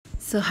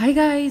So hi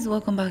guys,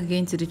 welcome back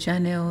again to the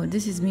channel.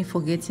 This is me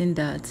forgetting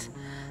that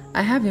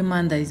I have a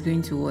man that is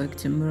going to work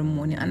tomorrow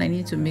morning and I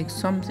need to make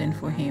something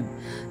for him.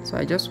 So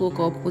I just woke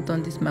up, put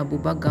on this my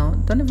boba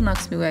gown. Don't even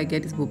ask me where I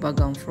get this boba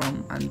gown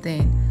from. And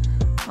then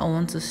I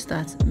want to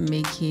start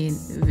making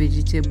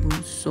vegetable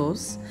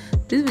sauce.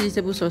 This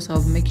vegetable sauce,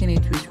 I'll be making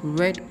it with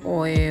red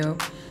oil.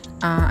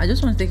 I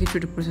just want to take you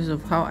through the process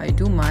of how I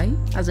do my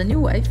as a new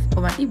wife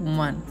of an Igbo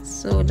man.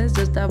 So let's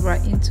just dive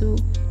right into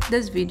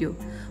this video.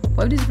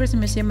 But if this is the first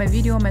time you see my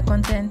video or my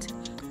content,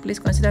 please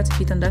consider to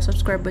hit on that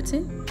subscribe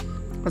button,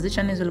 because the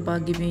channel is all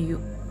about giving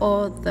you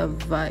all the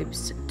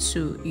vibes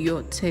to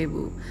your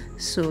table.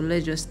 So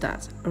let's just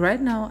start.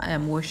 Right now I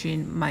am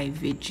washing my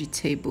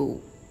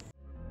vegetable.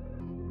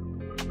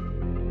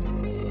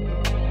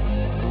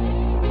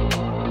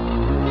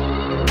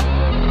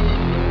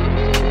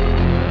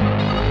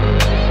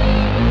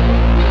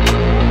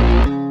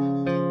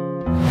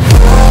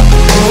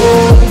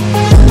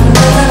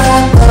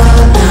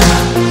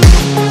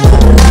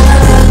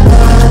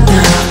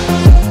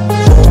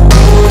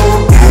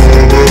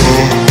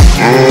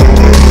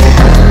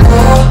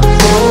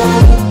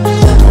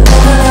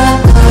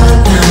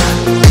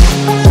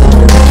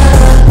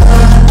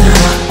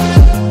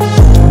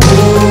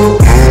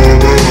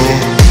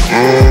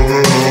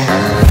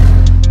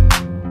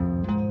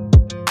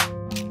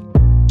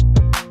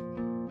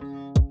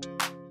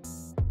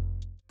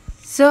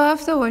 So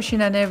after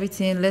washing and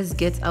everything, let's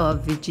get our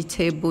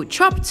vegetable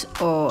chopped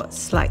or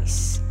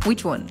sliced.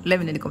 Which one? Let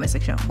me know in the comment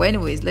section. But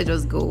anyways, let's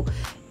just go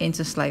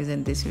into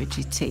slicing this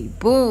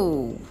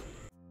vegetable.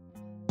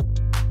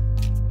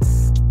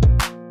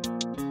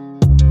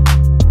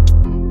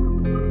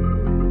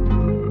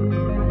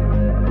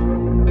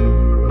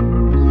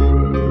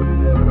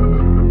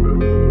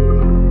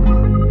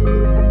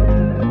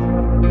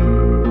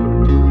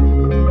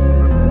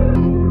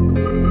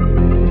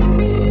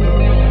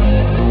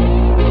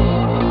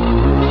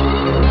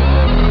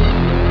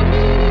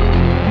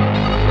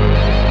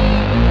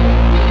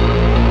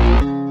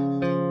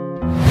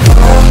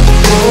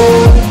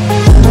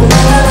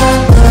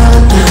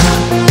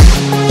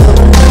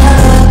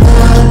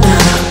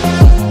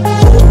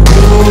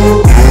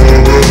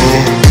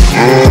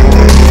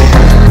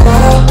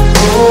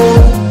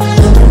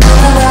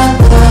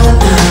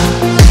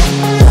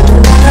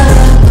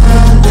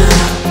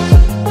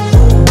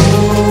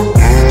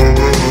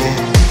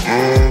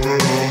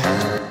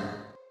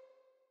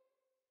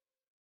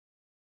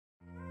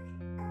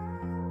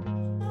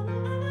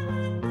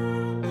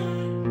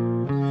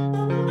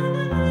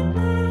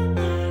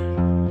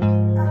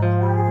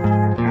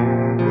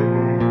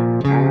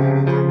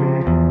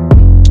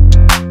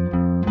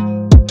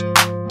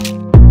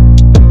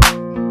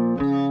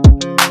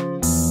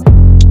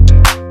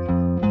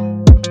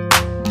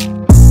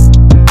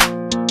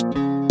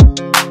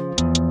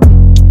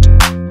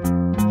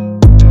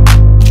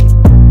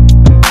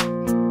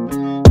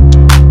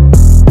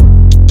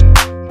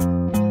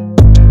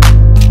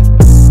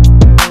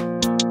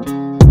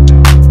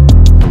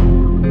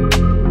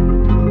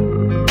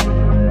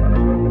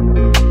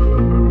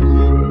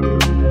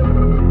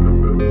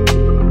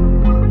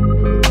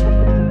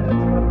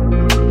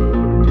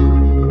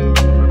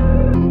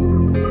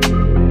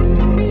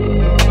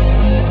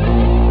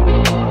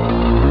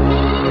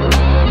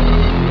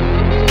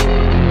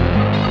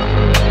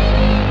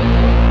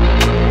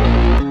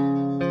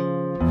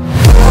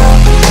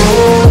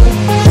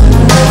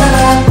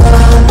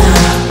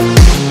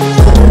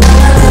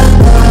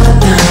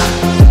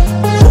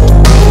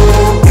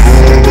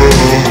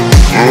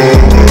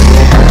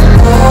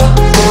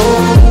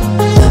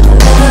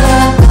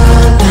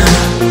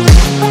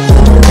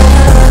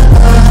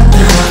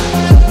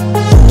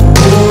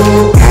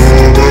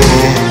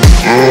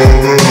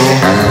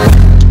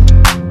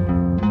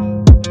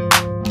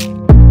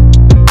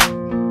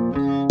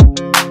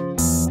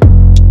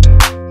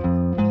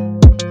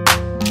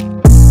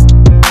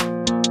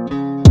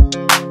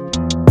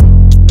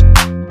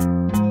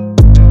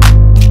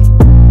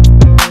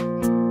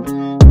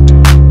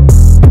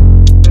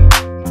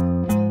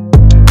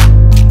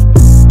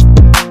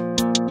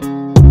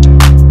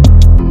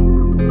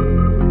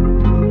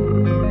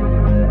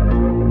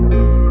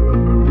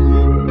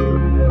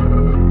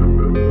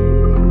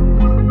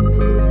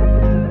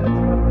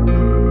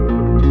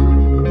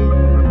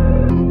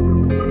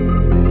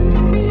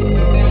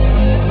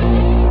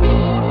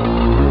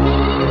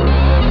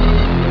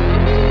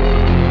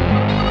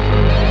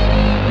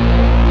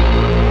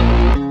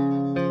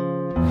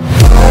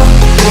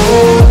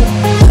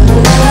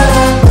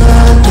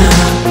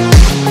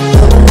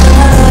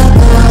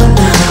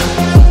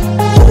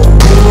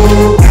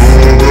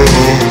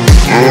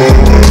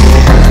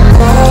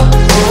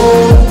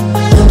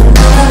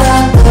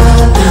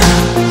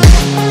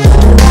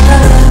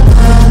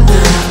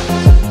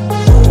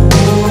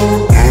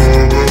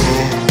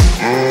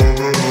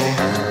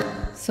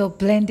 So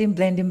blending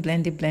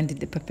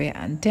the pepper,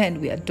 and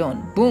then we are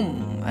done.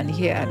 Boom! And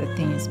here are the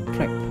things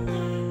prep.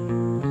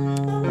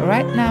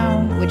 Right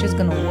now we're just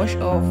gonna wash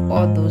off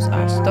all those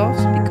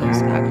stuffs,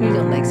 because I actually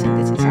don't like seeing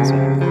this when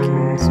I'm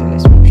cooking. So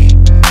let's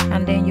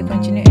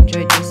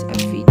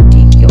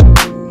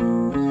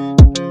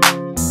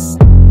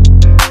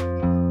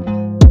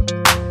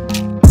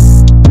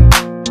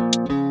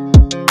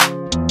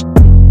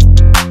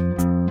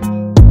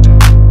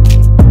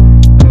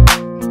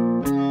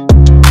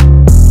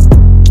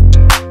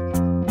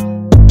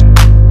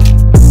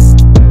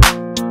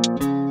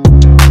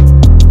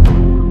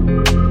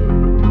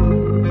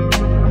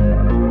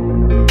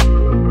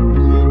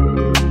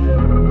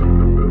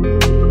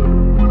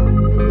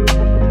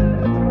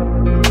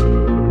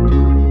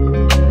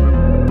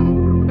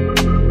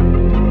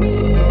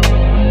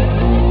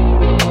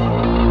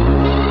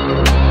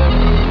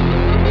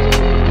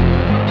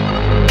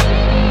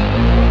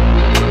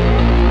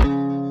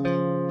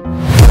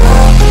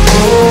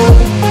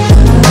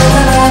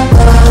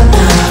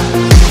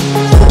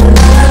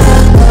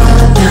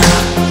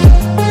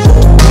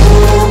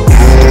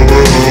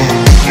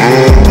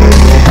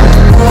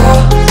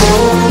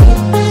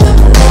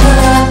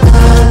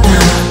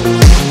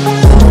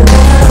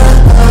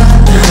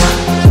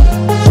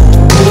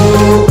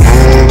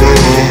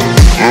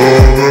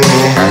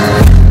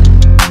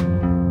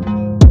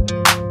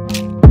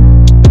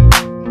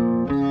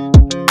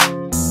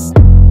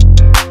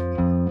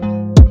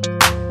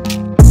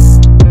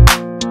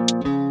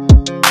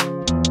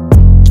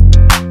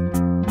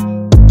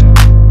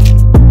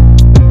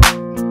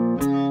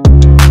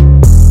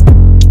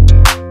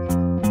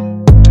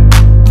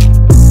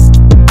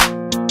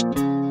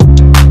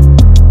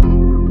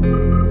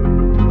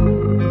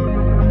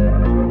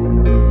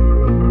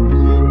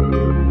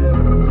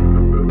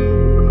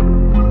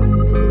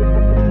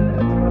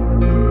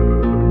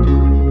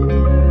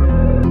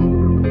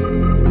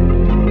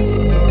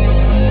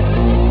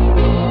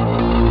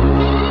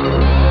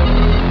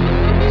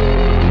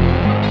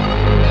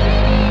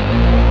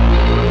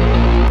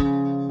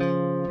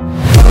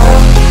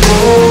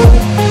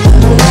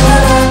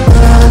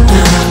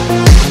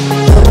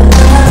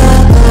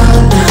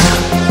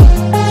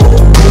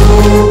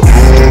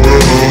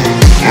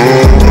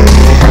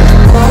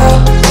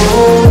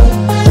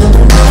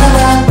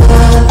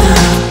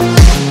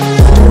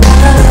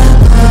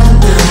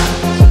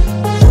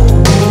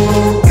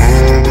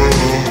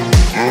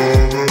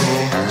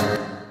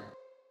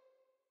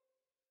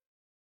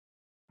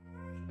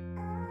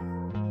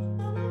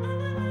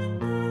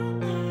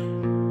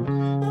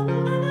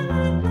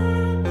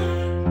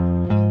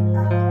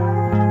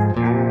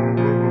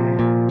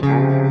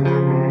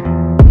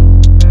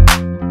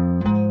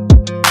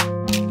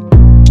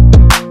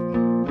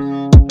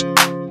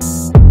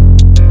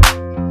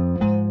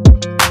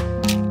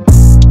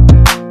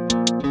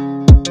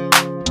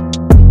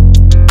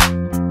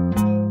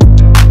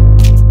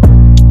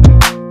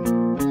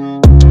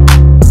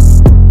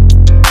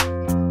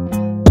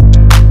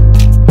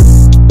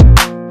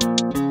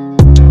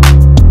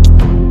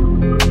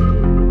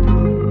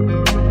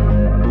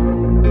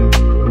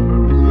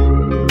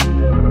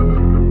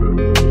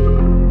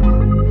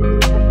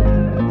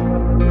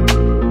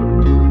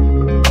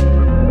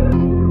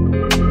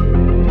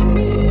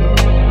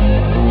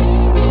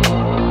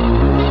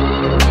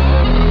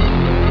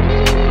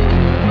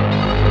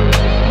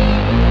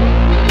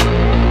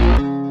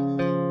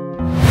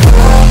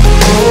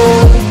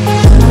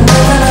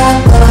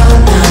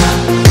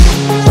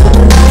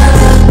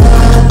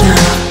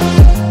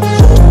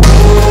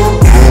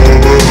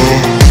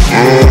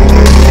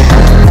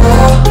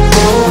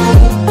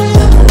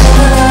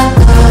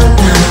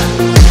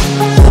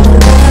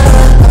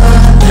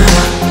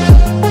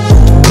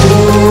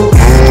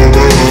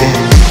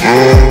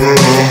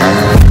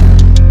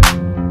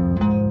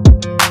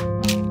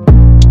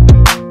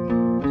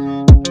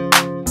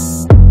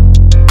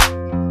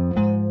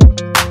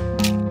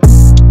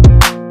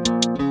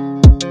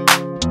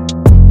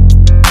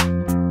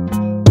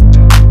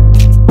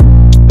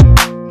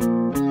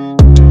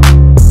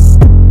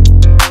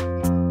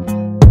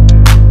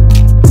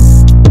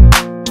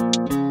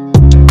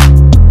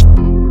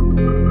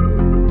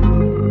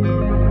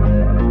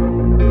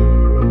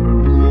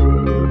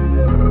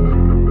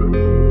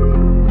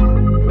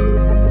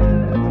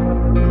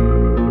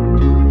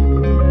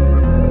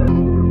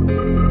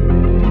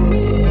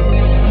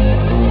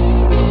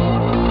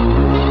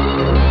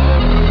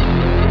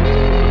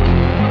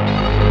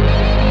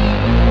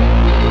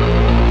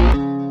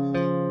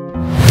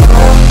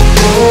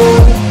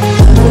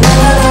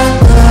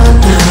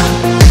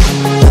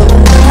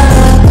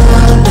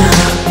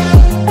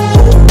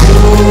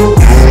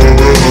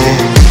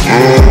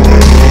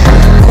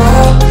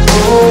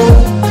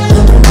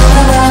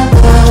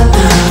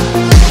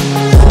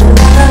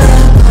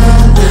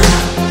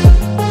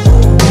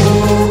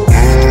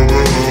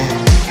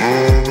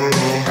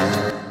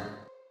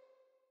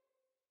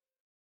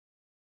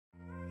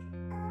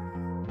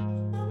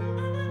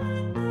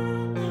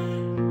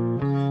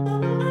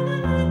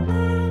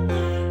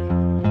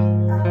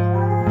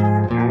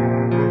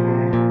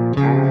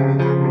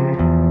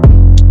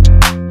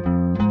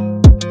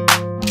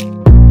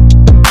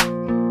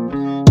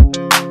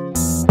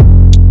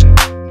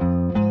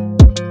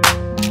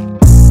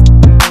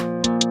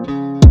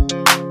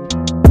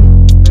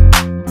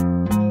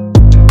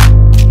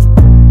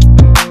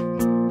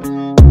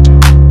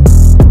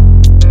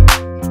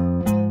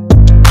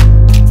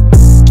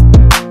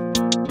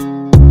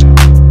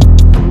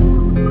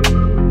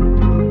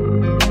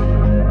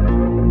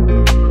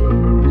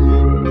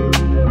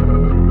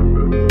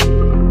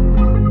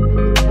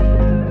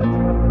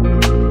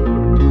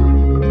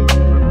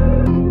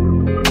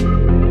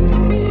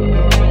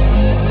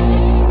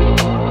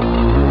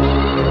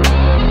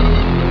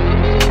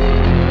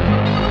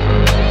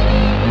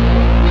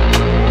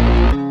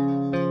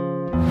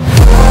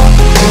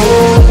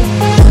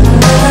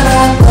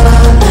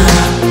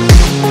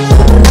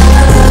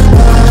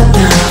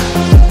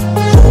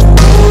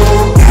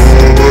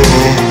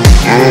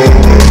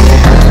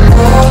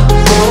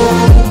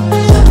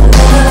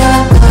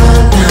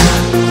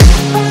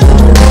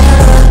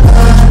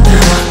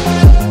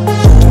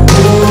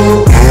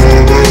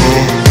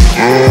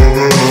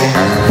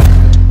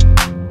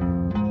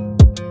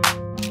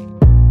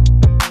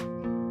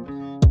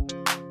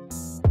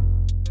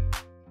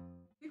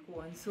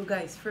So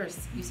guys, first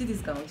you see this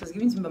gown, it was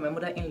given to me by my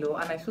mother-in-law,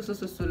 and I so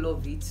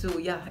love it. So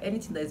yeah,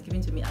 anything that is given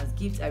to me as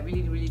gifts, I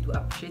really do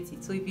appreciate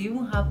it. So if you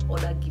even have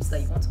other gifts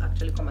that you want to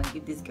actually come and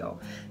give this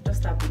girl,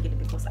 just start bringing it,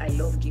 because I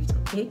love gifts.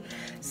 Okay,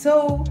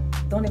 so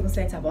don't even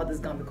say anything about this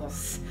gown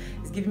because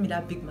it's giving me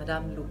that big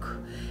madam look.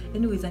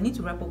 Anyways, I need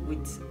to wrap up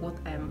with what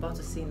I am about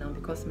to say now,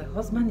 because my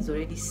husband is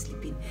already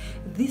sleeping.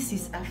 This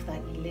is after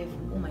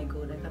 11. Oh my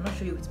god, I cannot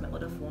show you with my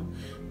other phone.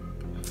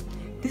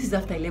 This is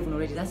after 11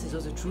 already. That is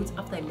just the truth.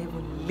 After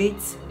 11, late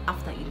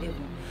after 11.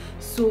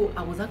 So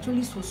I was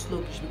actually so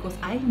sluggish because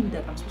I knew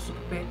that I'm supposed to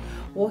prepare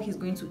what he's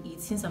going to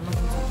eat. Since I'm not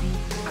going to be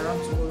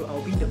around tomorrow,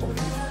 I'll be in the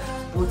office.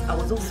 But I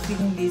was just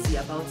feeling lazy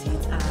about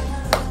it.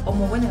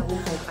 And when I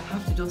woke up, I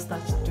have to just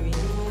start doing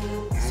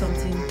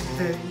something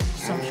very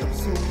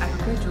sumptuous. So I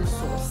prepared just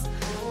sauce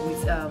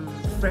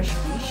with fresh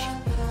fish.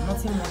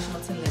 Nothing much,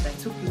 nothing less. I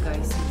took you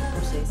guys in the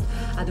process.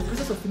 At the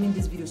process of filming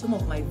this video, some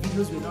of my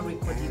videos were not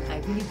recording. I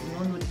really do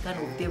not know the kind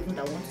of devil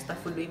that want to start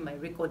following my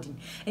recording.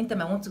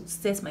 Anytime I want to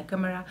set my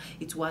camera,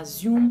 it will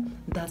assume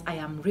that I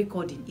am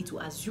recording. It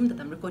will assume that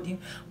I'm recording.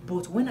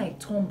 But when I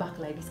turn back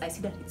like this, I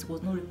see that it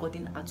was not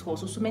recording at all.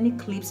 So many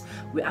clips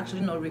were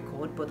actually not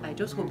recorded. But I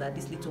just hope that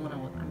this little one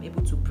I'm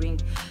able to bring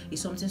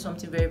is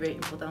something very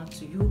important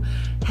to you.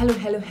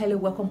 Hello.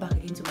 Welcome back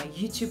again to my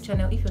YouTube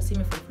channel. If you're seeing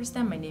me for the first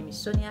time, my name is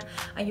Sonia,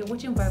 and you're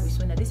watching Vibe with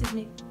Sonia. This is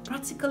me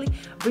practically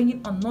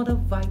bringing another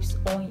vibes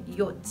on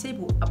your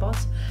table about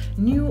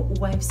new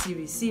wife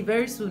series. See,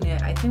 very soon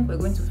I think we're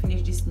going to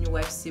finish this new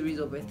wife series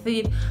of a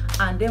thing,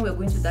 and then we're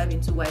going to dive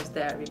into wife's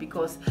diary,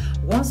 because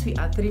once we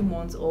are 3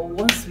 months, or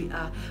once we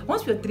are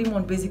 3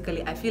 months,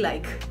 basically I feel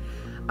like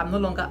I'm no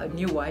longer a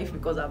new wife,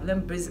 because I've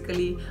learned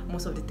basically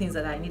most of the things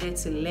that I needed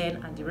to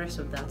learn and the rest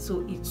of that.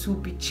 So it will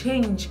be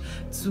changed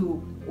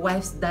to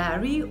wife's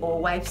diary or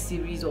wife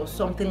series or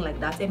something like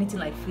that.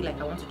 Anything I feel like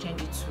I want to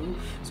change it to.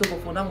 So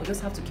but for now, we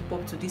just have to keep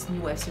up to this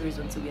new wife series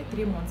until we are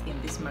 3 months in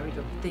this marriage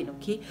of thing.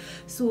 Okay,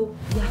 so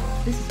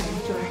yeah, this is my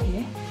picture right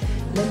here.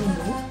 Let me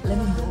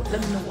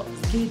know what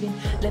is giving.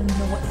 Let me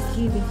know what is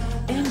giving.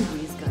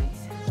 Anyways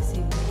guys,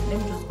 see, let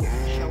me just go to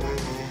the shower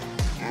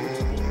and go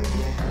to bed.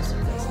 I'll see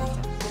you guys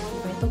later.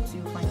 If I talk to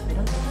you fine, if I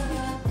don't talk to you,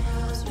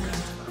 I'll see you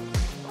guys tomorrow.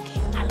 Okay,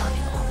 I love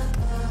you all.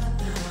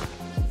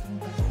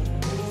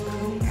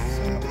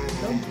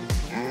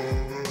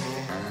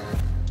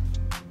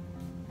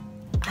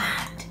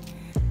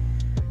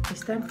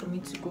 It's time for me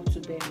to go to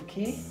bed,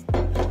 okay?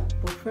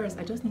 But first,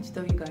 I just need to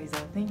tell you guys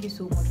that thank you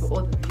so much for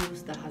all the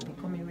views that has been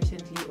coming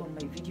recently on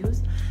my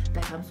videos.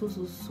 Like, I'm so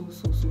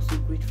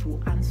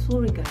grateful. And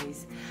sorry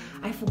guys,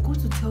 I forgot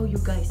to tell you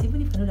guys,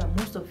 even if I know that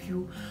most of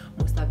you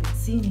must have been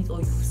seeing it or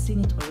you've seen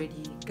it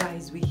already,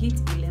 guys, we hit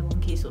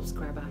 11k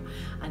subscriber,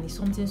 and it's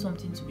something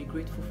to be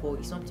grateful for.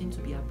 It's something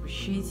to be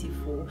appreciative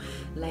for.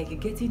 Like,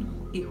 getting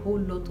a whole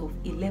lot of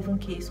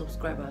 11k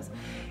subscribers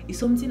is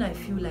something I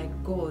feel like,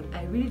 God,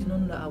 I really do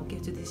not know that I'll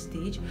get to this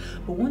stage.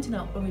 But one thing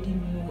I already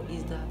know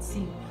is that,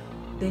 see,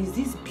 there's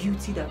this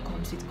beauty that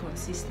comes with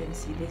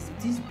consistency. There's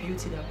this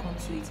beauty that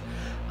comes with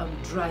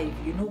drive.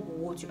 You know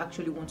what you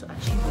actually want to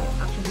achieve, or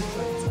you're actually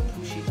trying to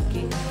push it,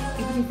 okay?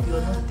 Even if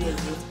you're not there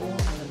yet, all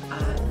I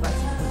advise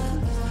you to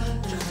do is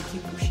just to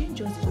keep pushing,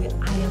 just the way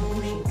I am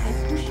pushing. I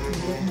pushed to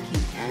 11k.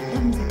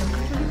 That means I can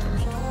actually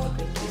push to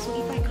 100k. So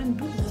if I can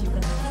do it, you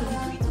can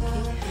actually do it,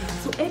 okay?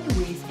 So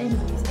anyways,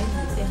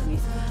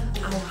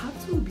 I'll have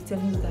to be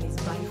telling you guys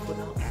bye for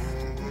now. I have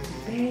to go to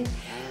bed,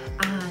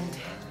 and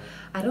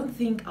I don't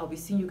think I'll be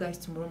seeing you guys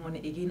tomorrow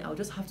morning again. I'll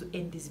just have to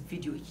end this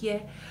video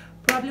here.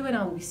 Probably when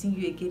I will be seeing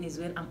you again is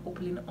when I'm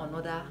opening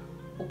another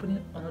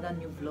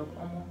new vlog.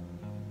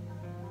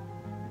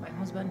 My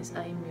husband is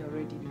eyeing me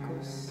already,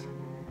 because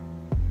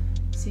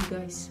see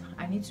guys,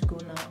 I need to go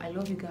now. I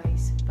love you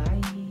guys.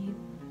 Bye.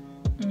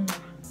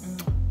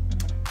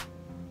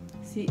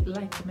 See,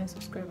 like, comment,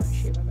 subscribe, and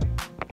share. Bye bye.